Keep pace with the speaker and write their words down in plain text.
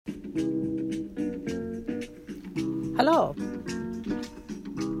Hello.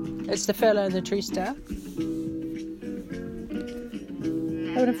 It's the fella in the tree staff.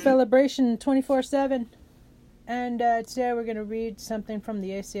 Having a celebration 24/7. And today we're going to read something from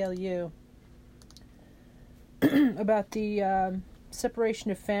the ACLU about the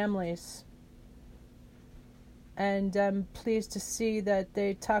separation of families. And I'm pleased to see that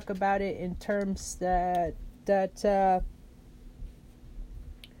they talk about it in terms that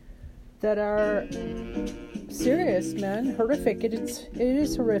are serious, man. Horrific. It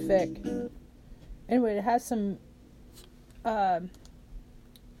is horrific. Anyway, it has some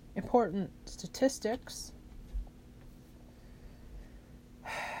important statistics.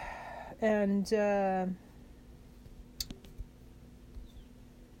 And so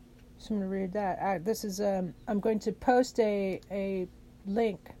I'm going to read that. This is I'm going to post a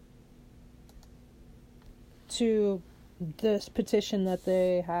link to this petition that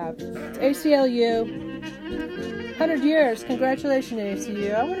they have. It's ACLU. 100 years. Congratulations,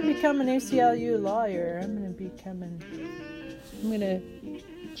 ACLU. I want to become an ACLU lawyer. I'm going to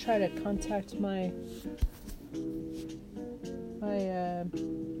try to contact my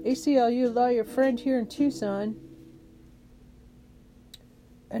ACLU lawyer friend here in Tucson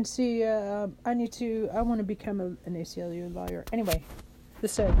and see. I want to become an ACLU lawyer. Anyway,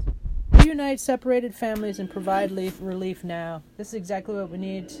 this says, reunite separated families and provide relief now. This is exactly what we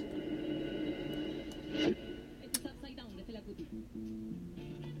need.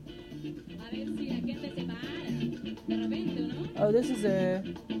 Oh, this is a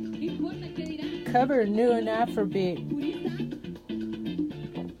cover new in Afrobeat.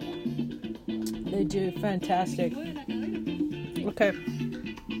 They do fantastic. Okay.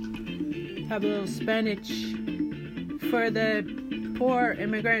 Have a little Spanish for the poor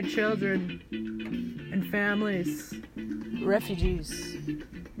immigrant children and families, refugees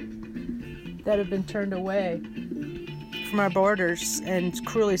that have been turned away from our borders and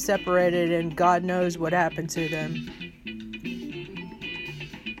cruelly separated, and God knows what happened to them.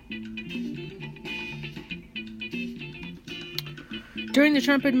 During the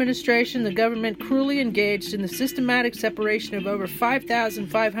Trump administration, the government cruelly engaged in the systematic separation of over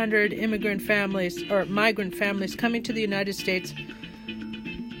 5,500 migrant families coming to the United States.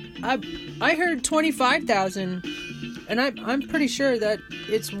 I heard 25,000, and I'm pretty sure that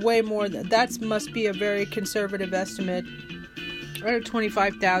it's way more. That must be a very conservative estimate. I heard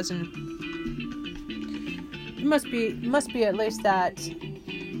 25,000. It must be at least that.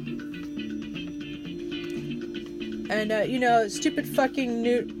 And, stupid fucking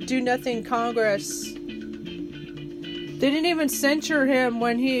do-nothing Congress. They didn't even censure him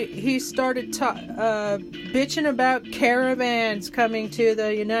when he started bitching about caravans coming to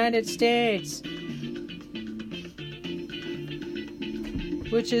the United States.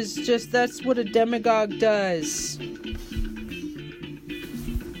 Which is just, that's what a demagogue does.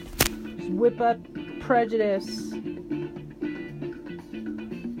 Whip up prejudice.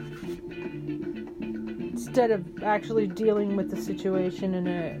 Instead of actually dealing with the situation in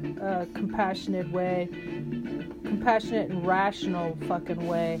a compassionate way. Compassionate and rational fucking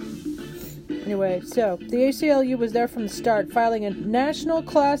way. Anyway, so the ACLU was there from the start, filing a national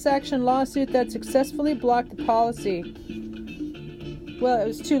class action lawsuit that successfully blocked the policy. Well, it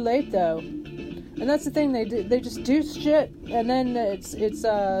was too late though. And that's the thing, they just do shit, and then it's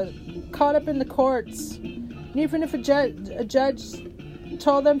caught up in the courts. And even if a judge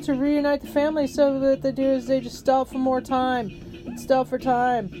told them to reunite the family, so what they do is they just stall for more time. Stall for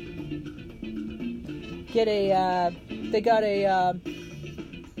time. They got a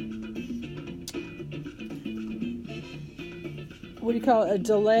what do you call it? A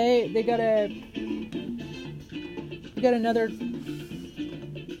delay. They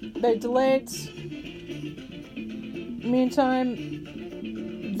delayed. Meantime,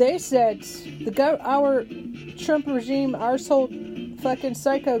 they said our Trump regime, arsehole fucking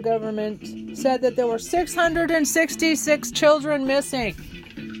psycho government, said that there were 666 children missing.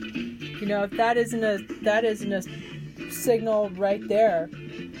 If that isn't a signal right there.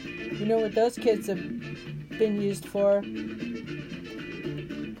 You know what those kids have been used for.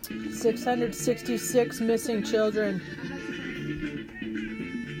 666 missing children.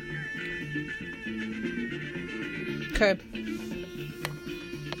 Okay.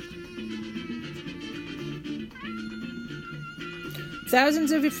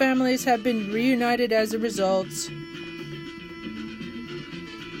 Thousands of families have been reunited as a result.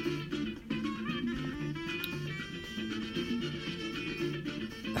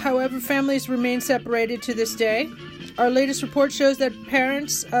 However, families remain separated to this day. Our latest report shows that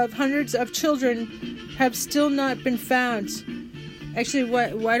parents of hundreds of children have still not been found. Actually,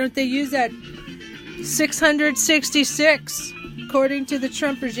 why don't they use that 666, according to the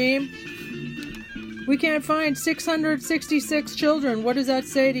Trump regime? We can't find 666 children. What does that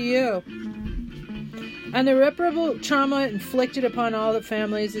say to you? And the irreparable trauma inflicted upon all the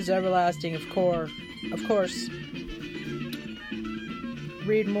families is everlasting, of course.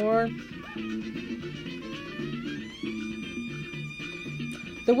 Read more.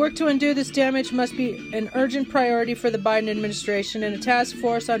 The work to undo this damage must be an urgent priority for the Biden administration, and a task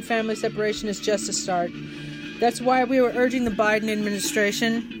force on family separation is just a start. That's why we were urging the Biden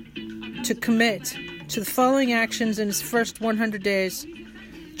administration to commit to the following actions in its first 100 days.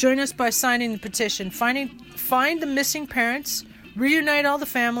 Join us by signing the petition. Find the missing parents, reunite all the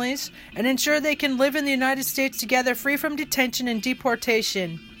families, and ensure they can live in the United States together, free from detention and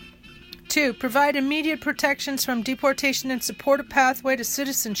deportation. 2. Provide immediate protections from deportation and support a pathway to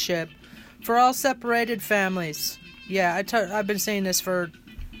citizenship for all separated families. Yeah, I've been saying this for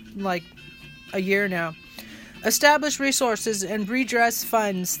like a year now. Establish resources and redress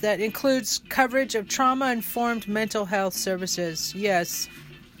funds that includes coverage of trauma-informed mental health services. Yes.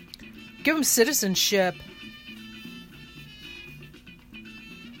 Give them citizenship.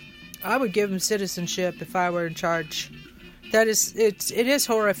 I would give them citizenship if I were in charge. It is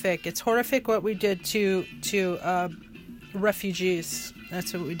horrific. It's horrific what we did to refugees.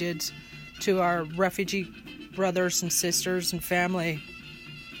 That's what we did to our refugee brothers and sisters and family.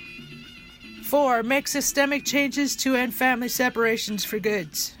 4. Make systemic changes to end family separations for good.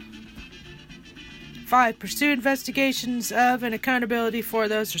 5. Pursue investigations of and accountability for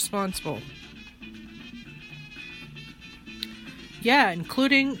those responsible. Yeah,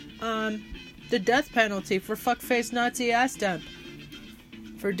 including the death penalty for fuckface Nazi ass dump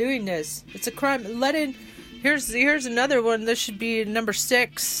for doing this. It's a crime. Here's another one. This should be number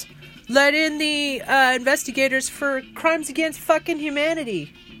 6. Let in the investigators for crimes against fucking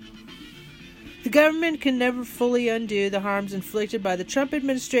humanity. The government can never fully undo the harms inflicted by the Trump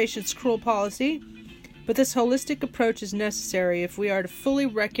administration's cruel policy, but this holistic approach is necessary if we are to fully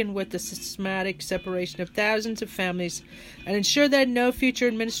reckon with the systematic separation of thousands of families and ensure that no future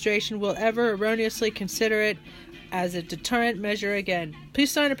administration will ever erroneously consider it as a deterrent measure again. Please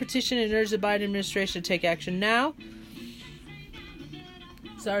sign a petition and urge the Biden administration to take action now.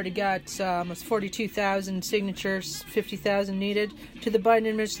 It's already got almost 42,000 signatures, 50,000 needed. To the Biden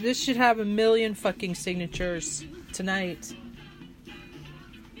administration, this should have 1 million fucking signatures tonight.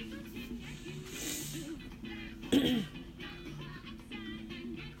 To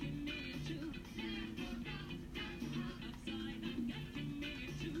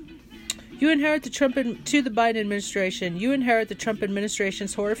the Biden administration, you inherit the Trump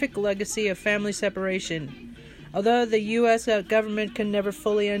administration's horrific legacy of family separation. Although the U.S. government can never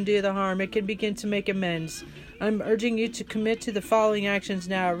fully undo the harm, it can begin to make amends. I'm urging you to commit to the following actions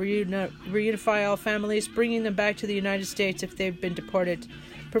now. Reunify all families, bringing them back to the United States if they've been deported.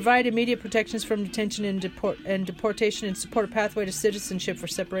 Provide immediate protections from detention and deportation and support a pathway to citizenship for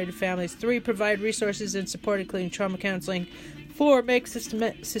separated families. 3. Provide resources and support, including trauma counseling. 4. Make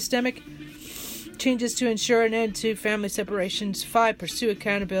systemic changes to ensure an end to family separations. 5. Pursue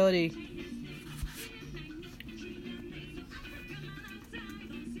accountability.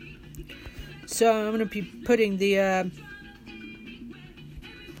 So I'm going to be putting the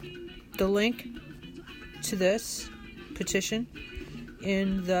link to this petition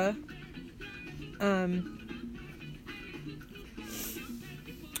in the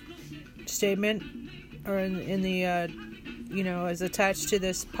statement, or in the as attached to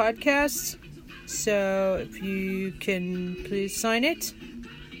this podcast. So if you can please sign it.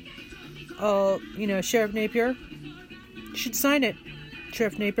 Sheriff Napier should sign it.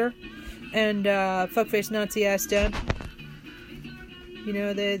 Sheriff Napier and fuckface Nazi ass dump.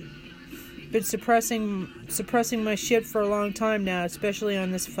 They've been suppressing my shit for a long time now, especially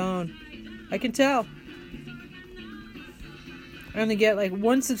on this phone. I can tell. I only get like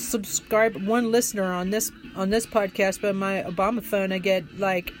one listener on this podcast, but on my Obama phone I get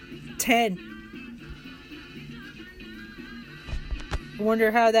like 10. I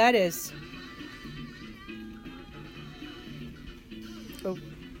wonder how that is. Oh.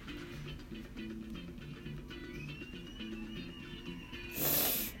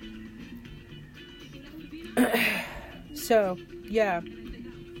 So, yeah.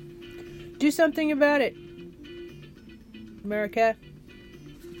 Do something about it, America.